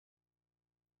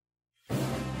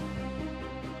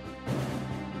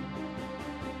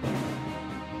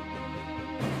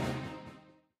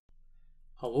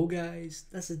Hello guys,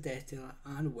 this is Deathdealer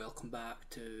and welcome back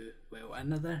to, well,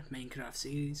 another Minecraft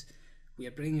series. We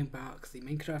are bringing back the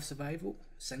Minecraft Survival,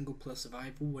 single player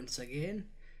survival once again,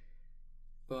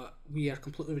 but we are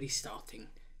completely restarting.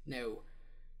 Now,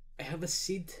 I have a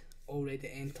seed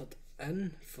already entered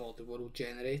in for the world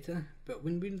generator, but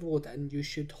when we load in you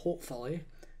should hopefully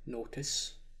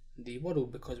notice the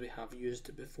world because we have used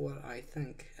it before, I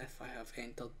think, if I have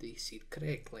entered the seed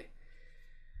correctly.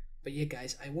 But yeah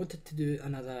guys, I wanted to do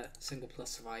another single player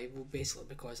survival basically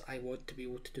because I want to be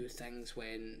able to do things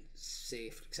when, say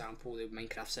for example, the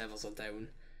Minecraft servers are down.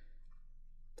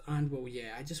 And well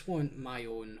yeah, I just want my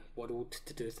own world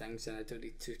to do things and I don't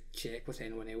need to check with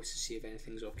anyone else to see if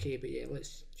anything's okay. But yeah,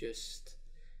 let's just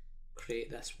create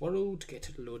this world, get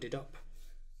it loaded up.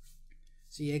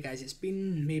 So yeah guys, it's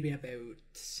been maybe about,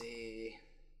 say,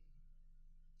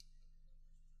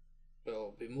 well,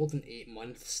 it'll be more than 8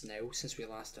 months now since we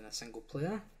last done a single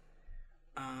player,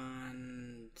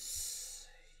 and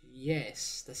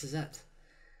yes, this is it.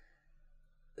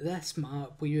 This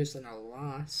map we used in our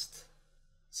last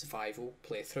survival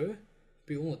playthrough.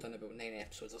 We only done about 9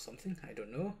 episodes or something, I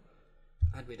don't know,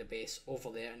 and we had a base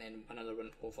over there and then another one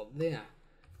over there.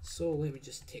 So let me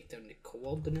just take down the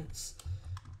coordinates,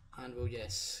 and well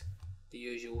yes, the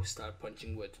usual, start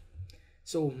punching wood.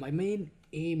 So my main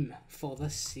aim for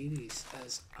this series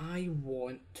is I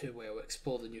want to, well,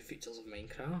 explore the new features of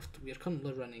Minecraft. We are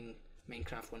currently running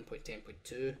Minecraft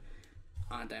 1.10.2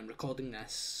 and I'm recording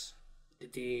this the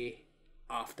day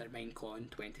after Minecon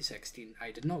 2016.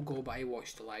 I did not go, but I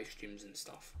watched the live streams and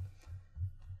stuff.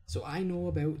 So I know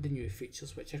about the new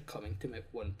features which are coming to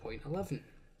 1.11,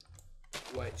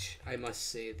 which I must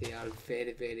say they are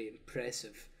very, very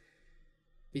impressive.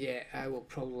 But yeah, I will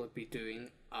probably be doing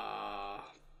a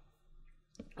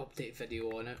update video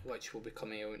on it, which will be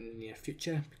coming out in the near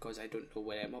future because I don't know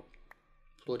when I'm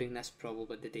uploading this,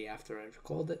 probably the day after I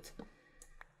record it.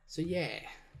 So yeah,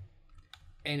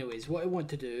 anyways, what I want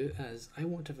to do is I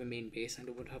want to have a main base and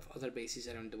I want to have other bases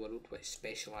around the world which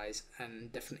specialise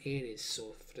in different areas.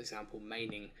 So for example,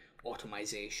 mining,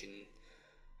 automation,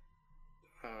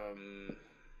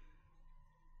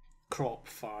 crop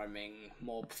farming,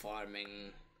 mob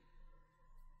farming,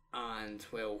 and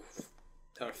well,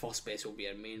 our first base will be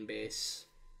our main base,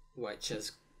 which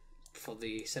is for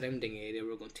the surrounding area.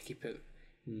 We're going to keep it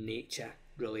nature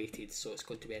related, so it's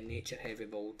going to be a nature heavy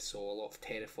build, so a lot of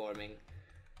terraforming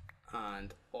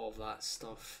and all of that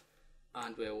stuff.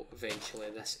 And well, eventually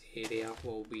this area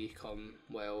will become,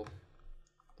 well,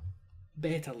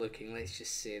 better looking, let's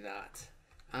just say that.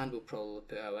 And we'll probably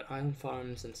put our iron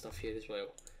farms and stuff here as well,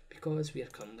 because we are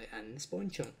currently in the spawn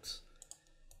chunks.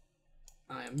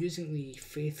 I am using the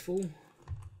Faithful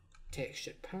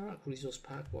textured pack, resource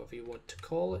pack, whatever you want to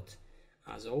call it,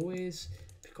 as always,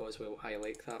 because well, I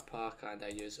like that pack and I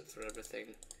use it for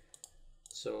everything.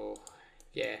 So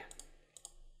yeah,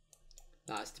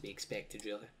 that's to be expected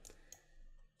really.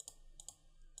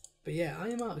 But yeah,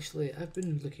 I've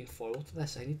been looking forward to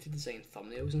this. I need to design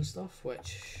thumbnails and stuff,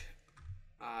 which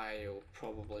I'll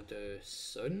probably do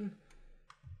soon.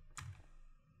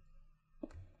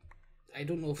 I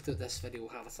don't know if this video will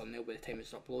have a thumbnail by the time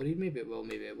it's uploaded. Maybe it will,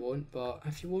 maybe it won't. But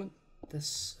if you want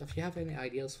this, if you have any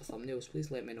ideas for thumbnails,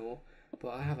 please let me know.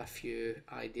 But I have a few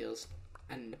ideas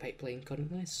in the pipeline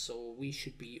currently, so we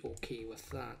should be okay with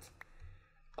that.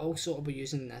 Also, I'll be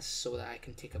using this so that I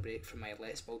can take a break from my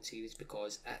Let's Build series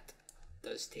because it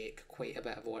does take quite a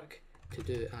bit of work to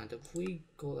do. And if we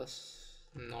go this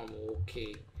normal,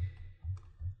 okay,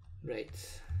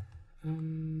 right.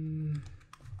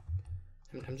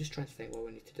 I'm just trying to think what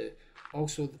we need to do.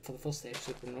 Also, for the first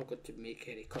episode, we're not going to make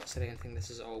any cuts or anything. This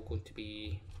is all going to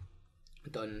be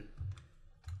done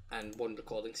in one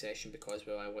recording session because,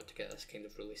 well, I want to get this kind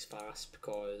of released fast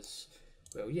because,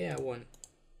 well, yeah, I want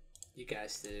you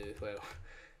guys to, well,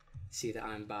 see that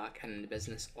I'm back in the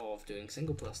business of doing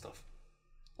single player stuff.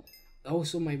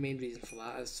 Also, my main reason for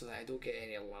that is so that I don't get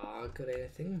any lag or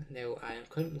anything. Now, I am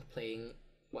currently playing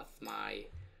with my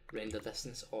render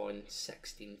distance on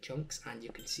 16 chunks and you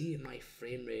can see my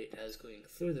frame rate is going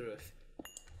through the roof,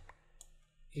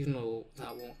 even though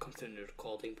that won't come through in the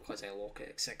recording because I lock it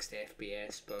at 60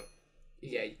 FPS. But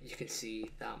yeah, you can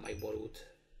see that my world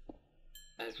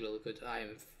is really good. I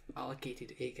am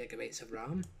allocated 8 GB of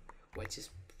RAM, which is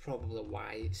probably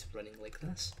why it's running like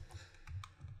this.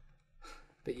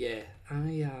 But yeah,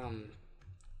 I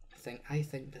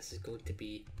think this is going to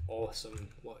be awesome.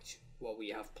 Watch what we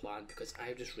have planned because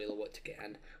I just really want to get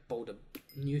in, build a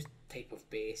new type of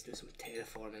base, do some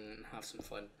terraforming and have some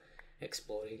fun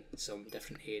exploring some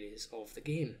different areas of the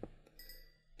game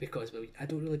because well, I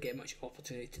don't really get much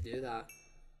opportunity to do that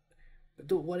But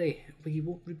don't worry, we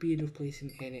won't be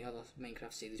replacing any other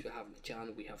Minecraft series we have on the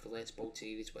channel. We have the Let's Build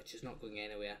series, which is not going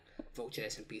anywhere.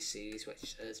 VultureSMP series,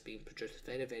 which is being produced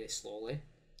very, very slowly.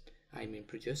 I mean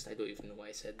produced, I don't even know why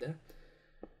I said that.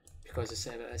 Because the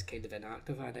server is kind of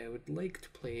inactive and I would like to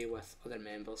play with other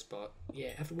members, but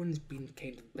yeah, everyone's been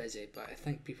kind of busy, but I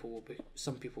think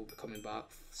some people will be coming back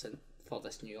for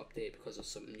this new update because of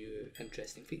some new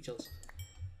interesting features.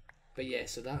 But yeah,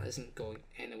 so that isn't going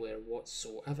anywhere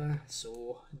whatsoever,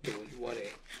 so don't worry.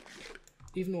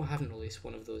 Even though I haven't released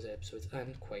one of those episodes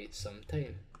in quite some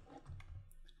time.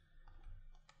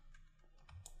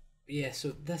 But yeah,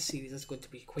 so this series is going to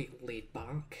be quite laid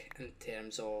back in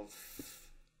terms of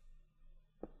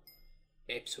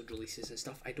episode releases and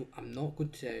stuff. I'm not going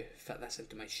to fit this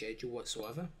into my schedule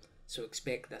whatsoever, so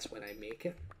expect this when I make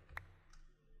it.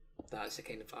 That's the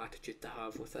kind of attitude to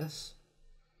have with this.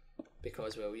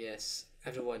 Because, well, yes,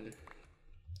 everyone,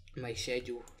 my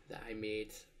schedule that I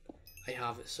made, I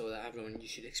have it so that everyone, you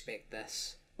should expect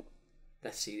this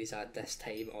series at this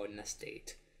time on this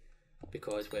date.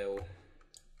 Because, well,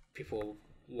 people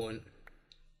want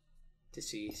to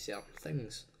see certain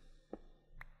things.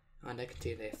 And I can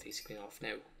take the F3 screen off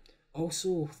now.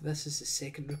 Also, this is the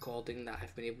second recording that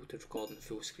I've been able to record in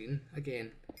full screen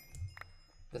again.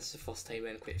 This is the first time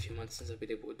in quite a few months since I've been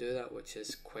able to do that, which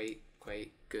is quite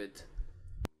good.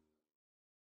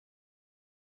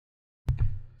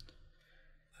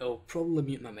 I'll probably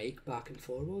mute my mic back and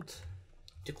forward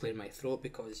to clear my throat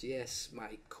because yes,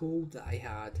 my cold that I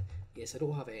had, yes, I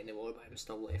don't have it anymore, but I'm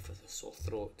still left with a sore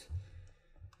throat,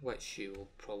 which you will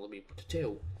probably be able to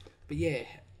tell. But yeah,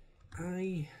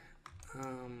 I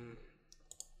am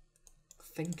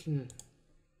thinking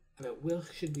about where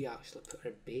should we actually put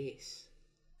our base,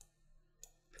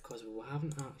 because we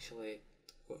haven't actually.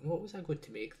 What was I going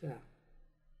to make there?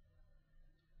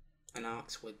 An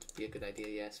axe would be a good idea,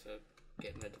 yes, for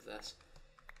getting rid of this.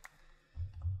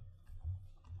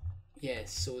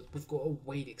 Yes, so we've got a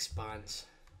wide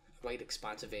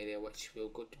expansive area which we're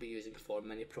going to be using for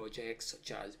many projects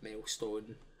such as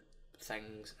milestone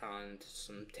things and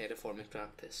some terraforming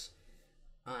practice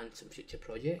and some future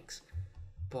projects.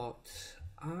 But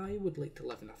I would like to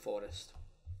live in a forest.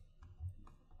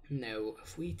 Now,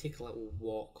 if we take a little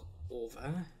walk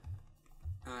over,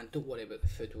 and don't worry about the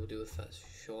food, we'll deal with that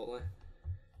shortly.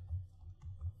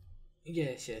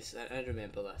 Yes, I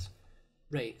remember this.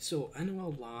 Right, so in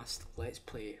our last Let's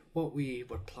Play, what we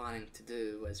were planning to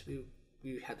do was we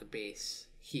had a base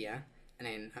here, and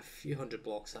then a few hundred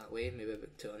blocks that way, maybe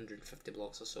about 250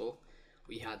 blocks or so,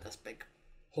 we had this big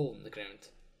hole in the ground.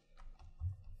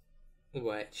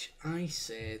 Which I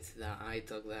said that I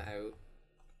dug that out,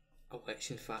 which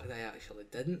in fact I actually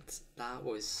didn't.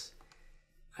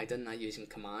 I done that using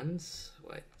commands,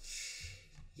 which,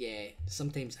 yeah,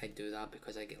 sometimes I do that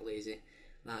because I get lazy.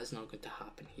 That is not going to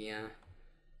happen here,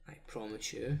 I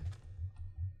promise you.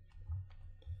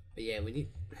 But yeah,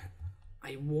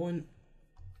 I want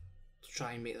to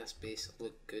try and make this base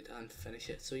look good and finish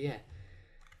it. So yeah,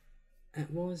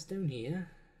 it was down here,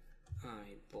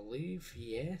 I believe,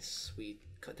 yes. We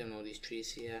cut down all these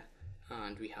trees here,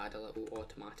 and we had a little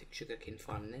automatic sugarcane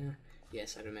farm there.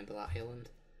 Yes, I remember that island.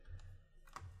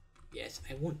 Yes,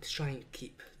 I want to try and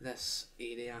keep this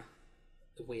area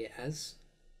the way it is.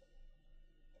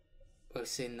 I was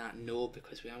saying that no,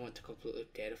 because I want to completely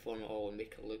terraform it all and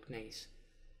make it look nice.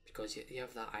 Because you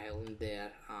have that island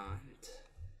there, and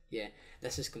yeah,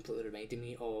 this is completely reminding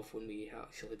me of when we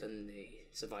actually done the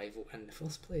survival in the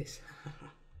first place.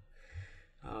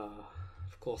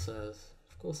 Of course it is.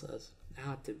 Of course it is. I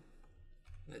had to.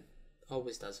 It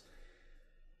always does.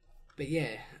 But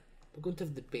yeah, we're going to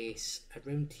have the base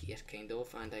around here kind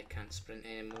of, and I can't sprint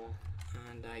anymore,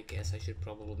 and I guess I should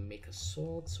probably make a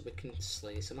sword so we can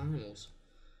slay some animals.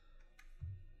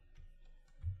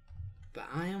 But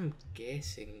I am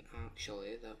guessing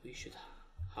actually that we should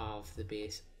have the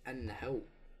base in the hill,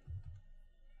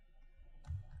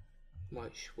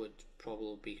 which would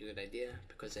probably be a good idea,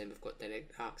 because then we've got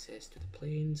direct access to the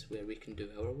plains where we can do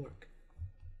our work.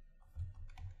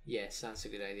 Yes, that's a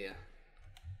good idea.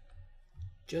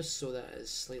 Just so that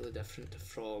it's slightly different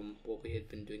from what we had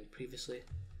been doing previously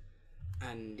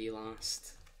and the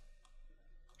last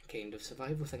kind of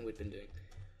survival thing we'd been doing.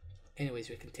 Anyways,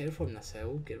 we can terraform this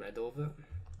hill, get rid of it,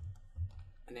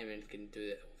 and then we can do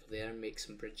it over there and make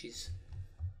some bridges,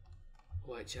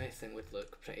 which I think would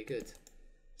look pretty good.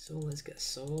 So let's get a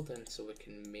sword in so we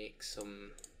can make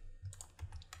some,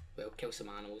 well, kill some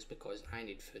animals because I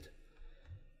need food.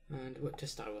 And what to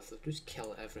start with, let's just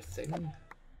kill everything.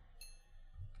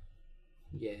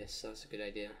 Yes, that's a good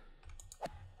idea.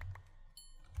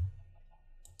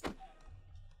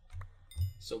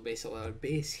 So basically our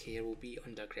base here will be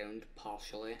underground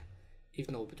partially,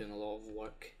 even though we'll be doing a lot of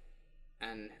work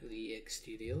in the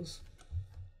exteriors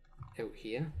out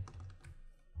here.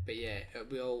 But yeah, it'll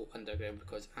be all underground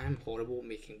because I'm horrible at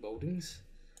making buildings.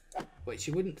 Which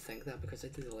you wouldn't think that because I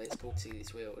do the Let's Build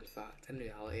series well. In fact, in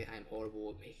reality, I'm horrible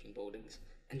at making buildings.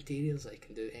 Interiors I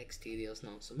can do, exteriors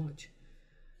not so much.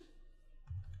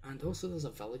 And also there's a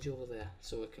village over there,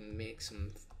 so we can make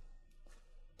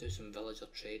do some villager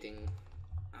trading,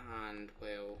 and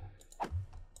well,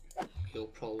 you'll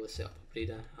probably set up a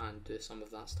breeder and do some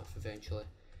of that stuff eventually.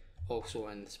 Also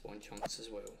in the spawn chunks as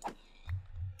well.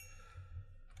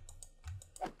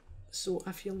 So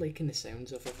if you're liking the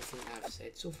sounds of everything I've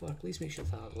said so far, please make sure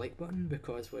to hit that like button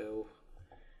because, well,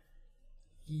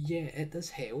 yeah, it does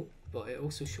help, but it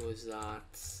also shows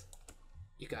that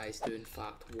you guys do in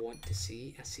fact want to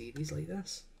see a series like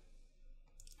this.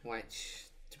 Which,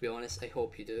 to be honest, I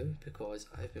hope you do because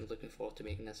I've been looking forward to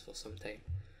making this for some time.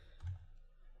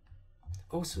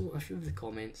 Also, a few of the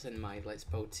comments in my Let's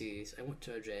Build series, I want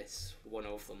to address one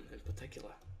of them in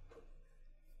particular.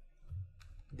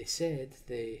 They said,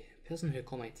 the person who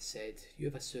commented said, you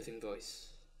have a soothing voice.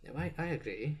 Now I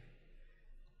agree,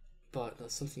 but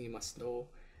there's something you must know.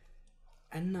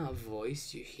 In that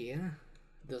voice you hear,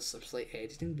 there's some slight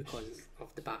editing because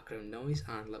of the background noise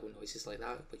and little noises like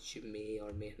that, which you may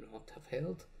or may not have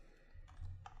heard.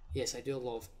 Yes, I do a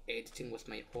lot of editing with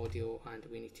my audio, and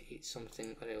we need to eat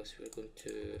something or else we're going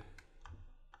to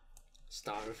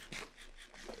starve,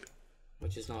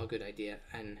 which is not a good idea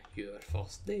in your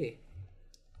first day.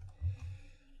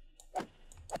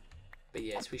 But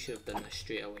yes, we should have done this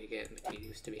straight away, get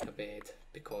materials to make a bed,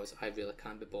 because I really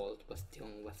can't be bothered with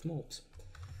dealing with mobs.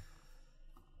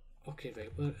 Okay, right,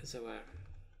 where is our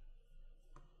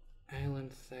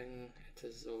island thing? It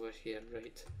is over here,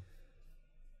 right.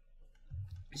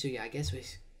 So yeah, I guess we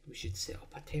should set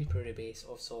up a temporary base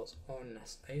of sorts on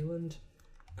this island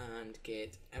and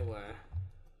get our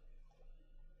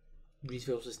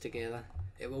resources together.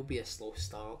 It will be a slow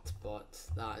start, but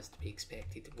that is to be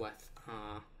expected with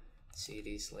a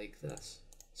series like this.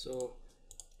 So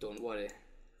don't worry,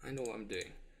 I know what I'm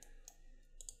doing.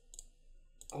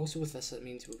 Also with this, it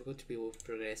means we're going to be able to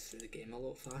progress through the game a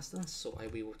lot faster, so I'll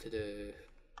be able to do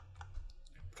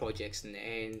projects in the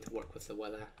end, work with the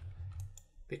weather,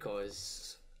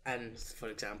 because for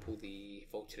example the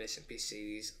VultureSMP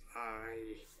series,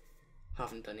 I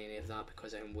haven't done any of that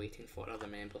because I'm waiting for other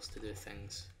members to do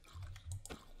things.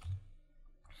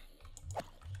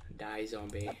 Die,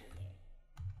 zombie.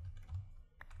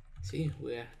 See,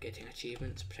 we're getting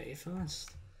achievements pretty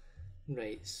fast.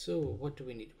 Right, so what do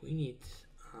we need? We need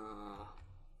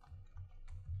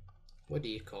what do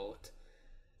you call it?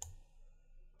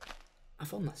 A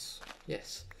furnace,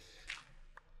 yes.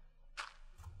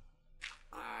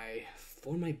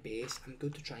 For my base, I'm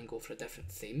going to try and go for a different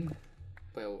theme.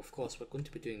 Well, of course, we're going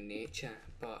to be doing nature,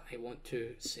 but I want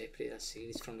to separate this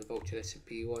series from the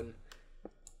VultureSMP one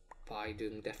by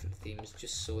doing different themes,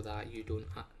 just so that you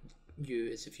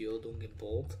as a viewer don't get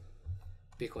bored,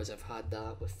 because I've had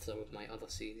that with some of my other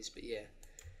series. But yeah,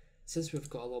 since we've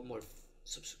got a lot more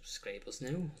subscribers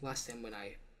now, last time when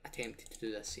I attempted to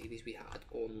do this series we had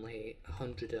only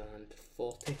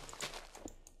 140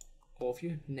 of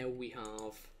you. Now we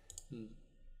have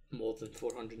more than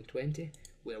 420.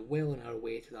 We're well on our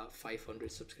way to that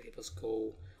 500 subscribers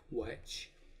goal, which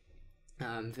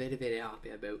I'm very, very happy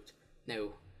about. Now,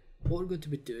 what we're going to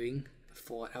be doing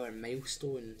for our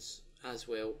milestones as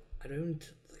well,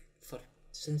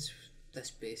 since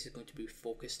this base is going to be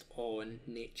focused on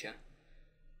nature,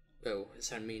 well,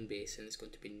 it's our main base and it's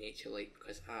going to be nature like,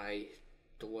 because I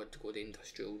don't want to go the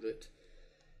industrial route.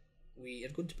 We are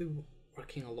going to be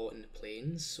working a lot in the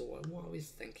plains, so what I was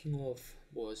thinking of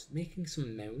was making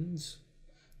some mounds,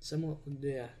 similar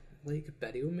to like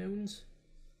burial mounds,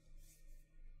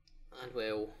 and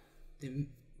well,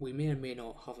 we may or may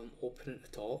not have them open at the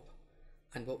top,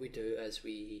 and what we do is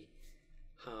we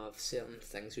have certain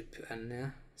things we put in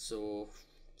there, so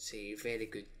say very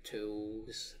good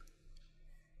tools,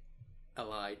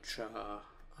 elytra,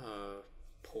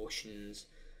 potions,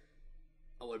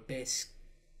 our best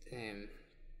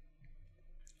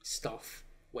stuff.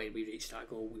 When we reach that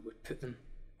goal, we would put them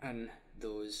in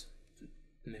those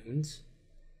mounds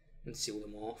and seal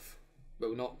them off.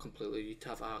 Well, not completely, you'd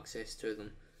have access to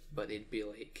them, but they'd be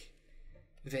like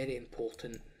very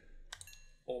important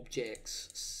objects.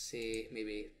 Say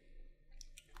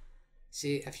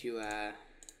if you are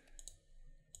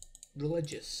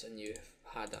religious and you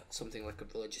had something like a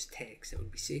religious text that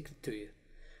would be sacred to you,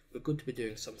 we're going to be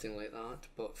doing something like that,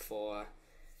 but for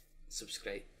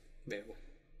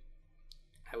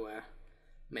our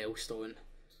milestone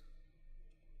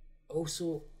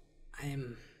Also,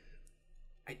 um,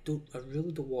 I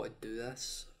really don't want to do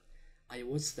this. I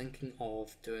was thinking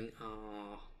of doing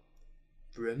a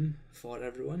room for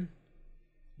everyone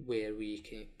where we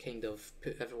can kind of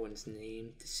put everyone's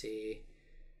name to say,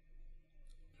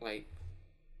 like,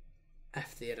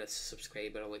 if they're a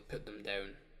subscriber, like, put them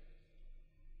down.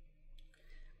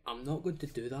 I'm not going to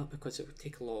do that because it would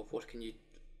take a lot of work, and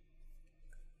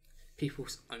people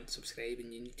unsubscribe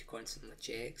and you need to constantly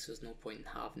check, so there's no point in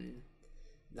having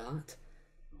that.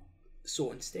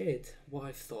 So instead, what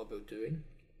I've thought about doing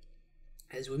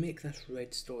is we make this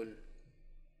redstone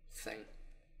thing,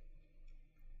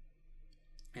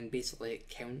 and basically it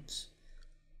counts,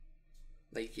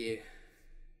 like you'd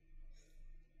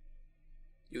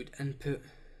input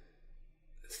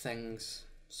things,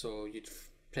 so you'd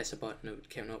press a button, it would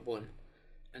count up one,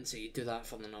 and so you do that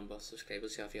for the number of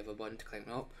subscribers. So if you have a button to count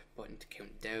up, button to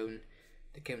count down,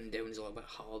 the counting down is a little bit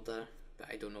harder, but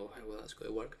I don't know how well that's going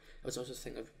to work. I was also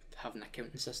thinking of having a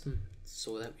counting system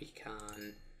so that we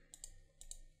can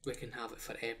have it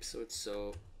for episodes,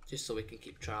 so just so we can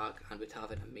keep track, and we'd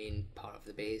have it in a main part of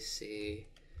the base, say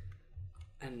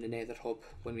in the nether hub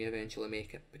when we eventually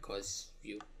make it, because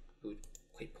you would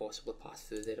quite possibly pass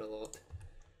through there a lot.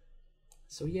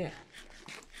 So yeah,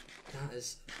 that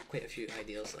is quite a few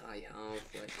ideas that I have,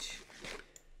 which,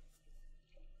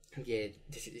 yeah,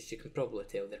 as you can probably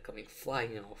tell, they're coming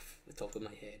flying off the top of my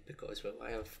head, because, well,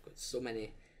 I have got so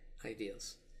many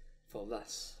ideas for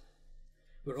this.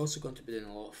 We're also going to be doing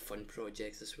a lot of fun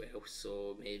projects as well,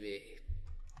 so maybe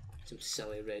some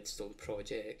silly redstone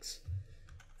projects,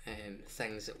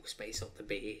 things that will spice up the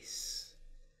base.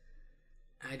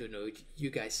 I don't know,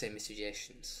 you guys send me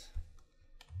suggestions,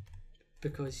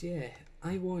 because yeah,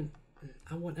 I want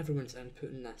everyone's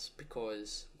input in this,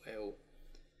 because, well,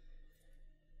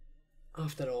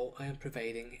 after all, I am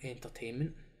providing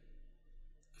entertainment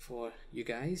for you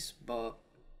guys, but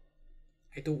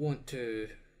I don't want to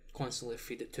constantly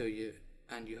feed it to you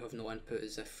and you have no input,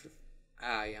 as if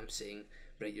I am saying,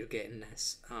 right, you're getting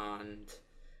this and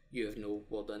you have no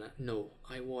word in it. No,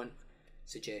 I want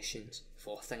suggestions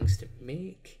for things to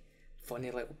make,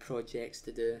 funny little projects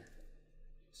to do.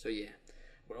 So yeah,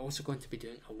 we're also going to be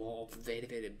doing a lot of very,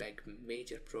 very big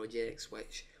major projects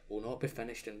which will not be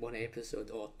finished in one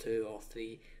episode or two or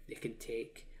three. They can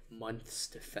take months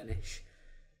to finish.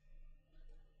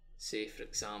 Say, for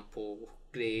example,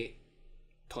 great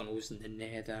tunnels in the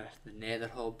nether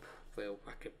hub. Well,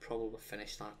 I could probably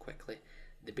finish that quickly.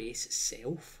 The base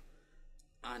itself,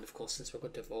 and of course, since we're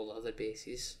going to have all the other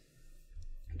bases,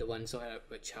 the ones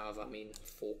which have a main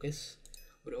focus,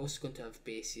 we're also going to have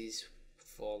bases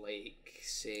for, like,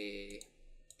 say,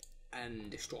 in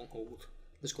the stronghold,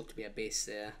 there's going to be a base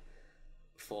there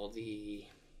for the,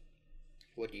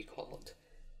 what do you call it,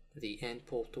 the end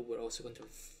portal. We're also going to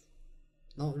have,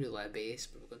 not really a base,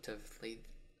 but we're going to have, like,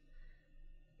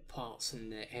 parts in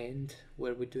the end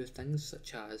where we do things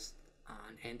such as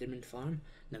an enderman farm.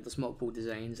 Now there's multiple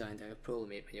designs and I'll probably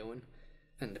make my own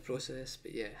in the process,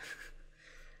 but yeah,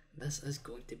 this is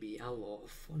going to be a lot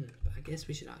of fun. But I guess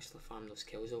we should actually farm those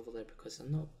kills over there, because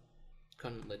I'm not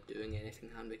currently doing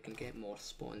anything and we can get more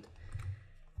spawned.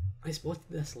 I spotted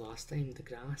this last time, the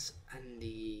grass and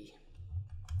the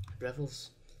brevels.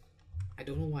 I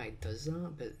don't know why it does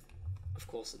that, but of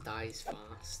course it dies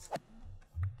fast.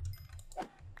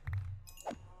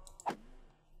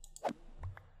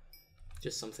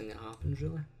 Just something that happens,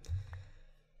 really.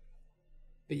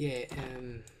 But yeah,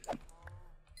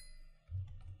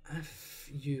 if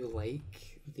you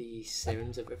like the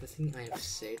sounds of everything I have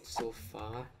said so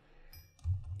far,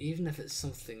 even if it's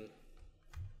something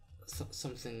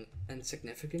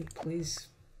insignificant, please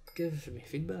give me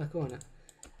feedback on it,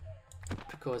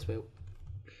 because, well,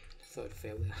 I thought it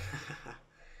fell there.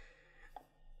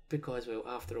 Because, well,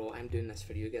 after all, I'm doing this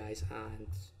for you guys, and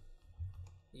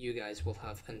you guys will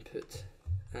have input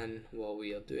in what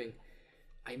we are doing.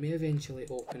 I may eventually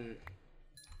open,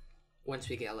 once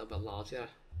we get a little bit larger,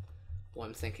 what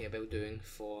I'm thinking about doing,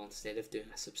 for instead of doing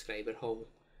a subscriber haul,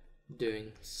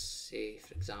 doing, say,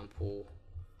 for example,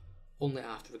 only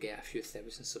after we get a few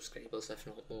thousand subscribers, if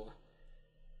not more,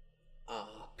 a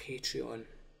Patreon,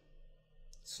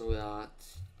 so that,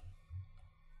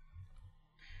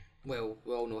 well,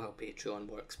 we all know how Patreon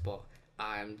works, but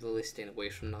I'm really staying away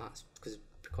from that,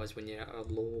 because when you're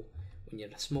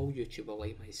a small YouTuber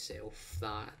like myself,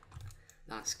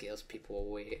 that scares people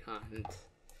away, and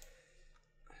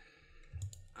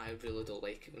I really don't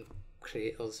like it when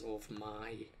creators of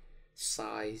my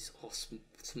size or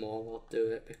smaller do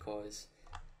it, because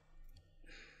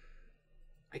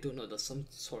I don't know, there's some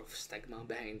sort of stigma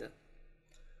behind it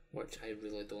which I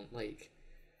really don't like.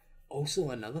 Also,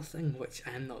 another thing which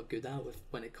I'm not good at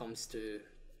when it comes to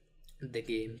the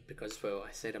game, because, well,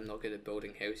 I said I'm not good at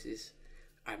building houses,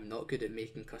 I'm not good at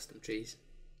making custom trees.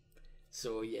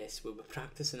 So yes, we'll be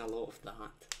practicing a lot of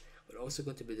that. We're also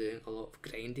going to be doing a lot of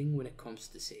grinding when it comes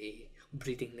to, say,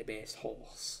 breeding the best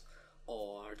horse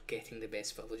or getting the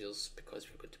best villagers, because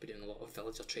we're going to be doing a lot of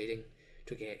villager trading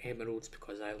to get emeralds,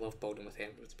 because I love building with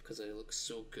emeralds because they look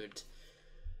so good.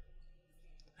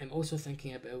 I'm also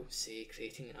thinking about, say,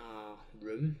 creating a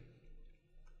room.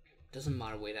 Doesn't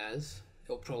matter where it is,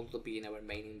 it'll probably be in our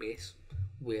mining base,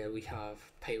 where we have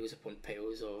piles upon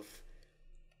piles of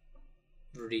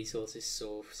resources,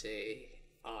 so say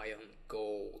iron,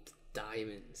 gold,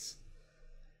 diamonds.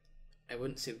 I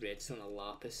wouldn't say redstone or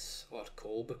lapis or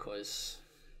coal, because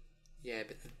yeah,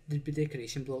 but there'd be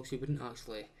decoration blocks, we wouldn't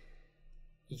actually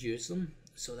use them,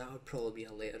 so that would probably be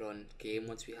a later on game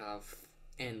once we have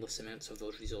endless amounts of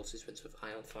those resources, once we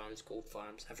have iron farms, gold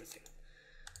farms, everything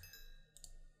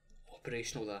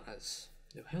operational, that is.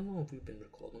 Now, how long have we been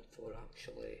recording for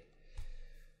actually?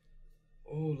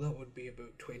 Oh, that would be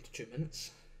about 22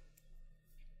 minutes.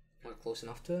 Or close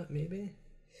enough to it, maybe?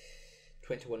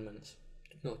 21 minutes.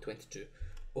 No, 22.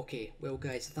 Okay, well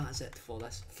guys, that's it for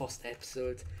this first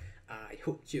episode. I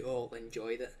hope you all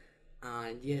enjoyed it.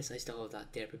 And yes, I still have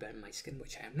that derpy bit in my skin,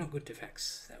 which I am not going to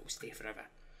fix. That will stay forever.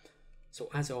 So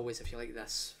as always, if you like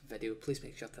this video, please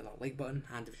make sure to hit that like button.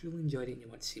 And if you really enjoyed it and you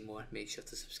want to see more, make sure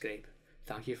to subscribe.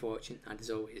 Thank you for watching, and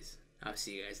as always, I'll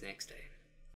see you guys next time.